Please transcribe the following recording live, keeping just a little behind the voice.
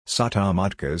Sata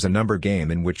Matka is a number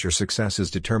game in which your success is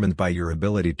determined by your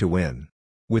ability to win.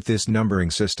 With this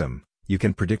numbering system, you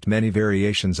can predict many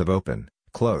variations of open,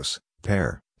 close,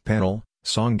 pair, panel,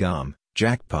 sangam,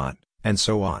 jackpot, and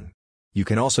so on. You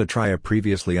can also try a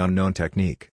previously unknown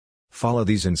technique. Follow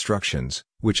these instructions,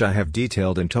 which I have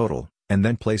detailed in total, and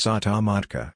then play Sata Matka.